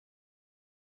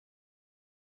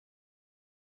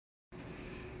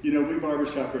You know, we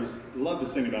barbershoppers love to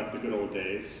sing about the good old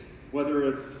days, whether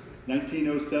it's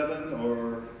 1907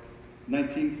 or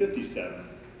 1957.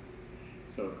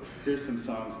 So here's some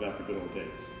songs about the good old days.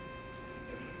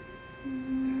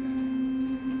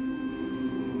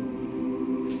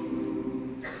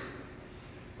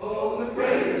 Oh, the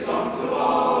greatest songs of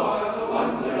all are the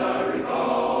ones that I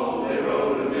recall. They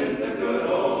wrote them in the good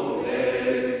old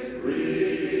days.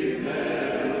 Remember,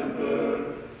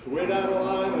 Sweet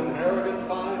Adeline and Harrigan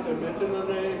Fine, to mention a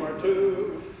name or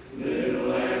two.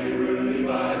 little Annie Rooney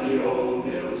by the old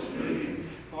mill stream.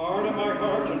 Heart of my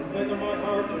heart and peg of my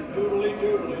heart and doodly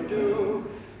doodly doo.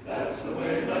 That's the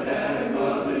way my dad and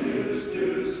mother used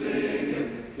to sing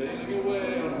it. Sailing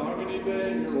away on Harmony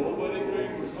Bay, your old wedding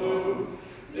ring was smooth.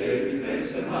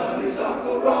 Baby-faced and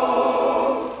honeysuckle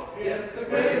rose. Yes, the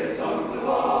greatest songs of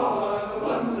all are the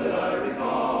ones that I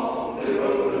recall. They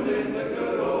wrote them in the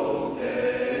good old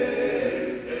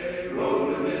days. They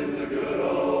wrote them in the good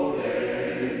old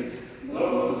days.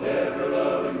 Those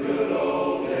ever-loving good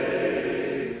old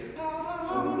days.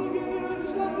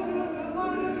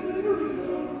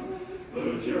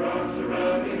 Put your arms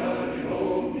around me, honey,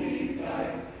 hold me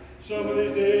tight. Some of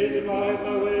these days you find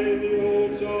my way in the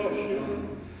old soft shoe.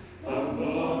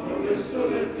 Tumble on the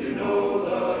whistle if you know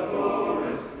the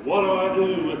chorus. What do I do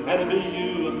with How to Be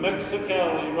You and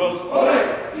Mexicali roast? Ole!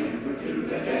 Deeper to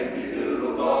the Yankee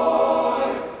Doodle Boy.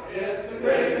 Yes, the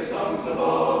greatest songs of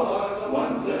all are the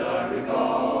ones that I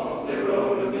recall. They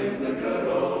wrote them in the good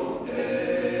old days.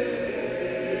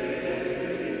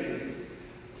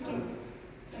 Tum,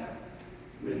 tap,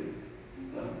 rhythm.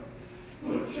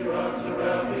 Put your arms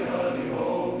around me, honey,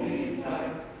 hold me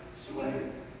tight. Sway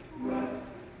right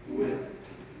with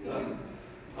them.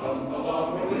 Hum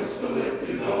along the whistle if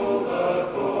you know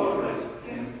the chorus.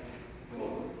 Can't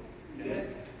forget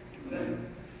them.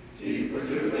 Deeper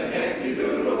to the Yankee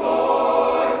Doodle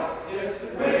Boy. Yes, the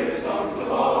greatest songs of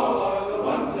all are the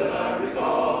ones that I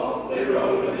recall. They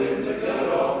wrote them in the good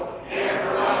old,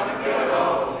 ever-loving good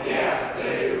old, yeah.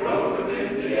 They wrote them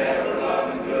in the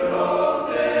ever-loving good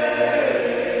old days.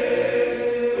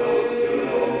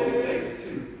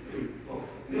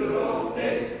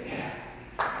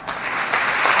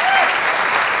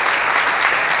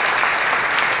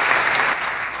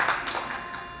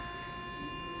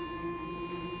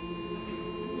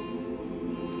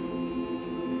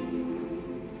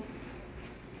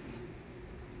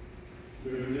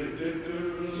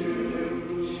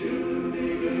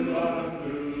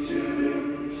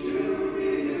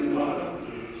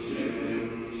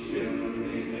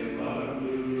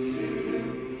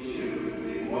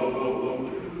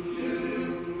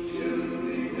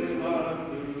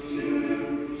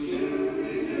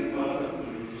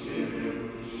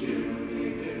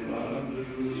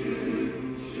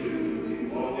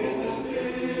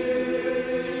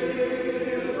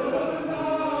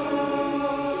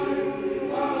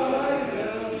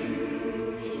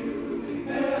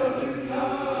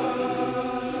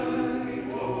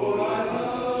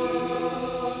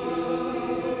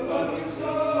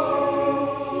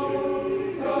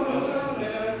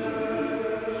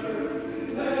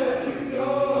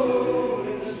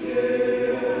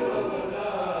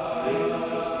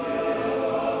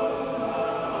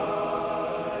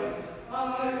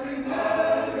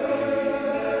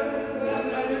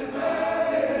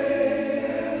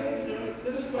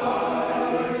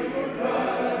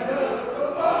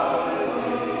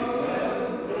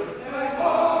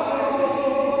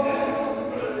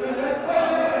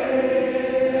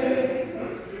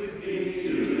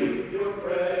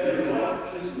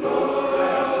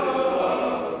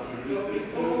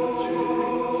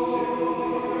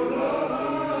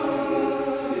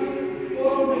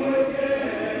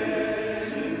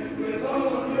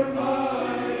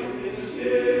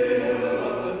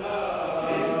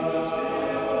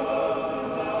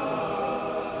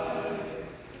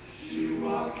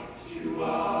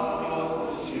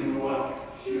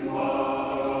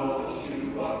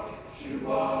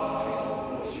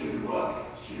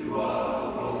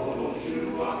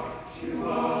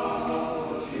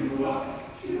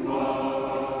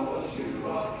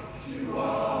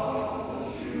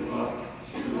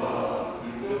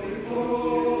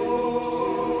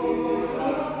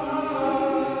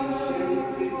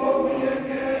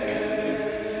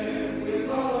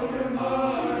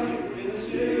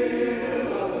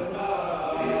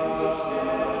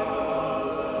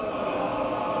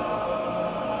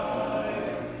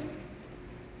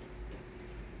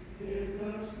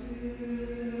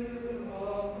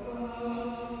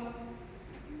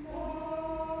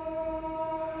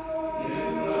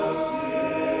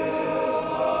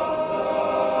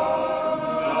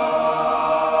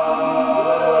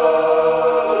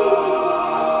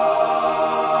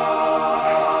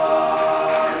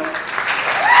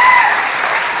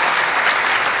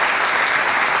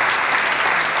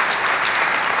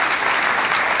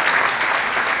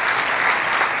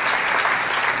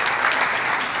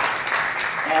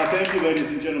 Thank you, ladies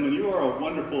and gentlemen. You are a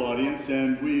wonderful audience,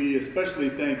 and we especially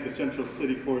thank the Central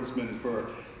City Chordsmen for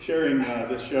sharing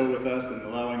this show with us and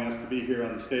allowing us to be here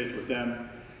on the stage with them.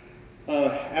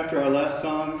 After our last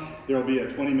song, there will be a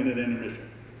 20-minute intermission.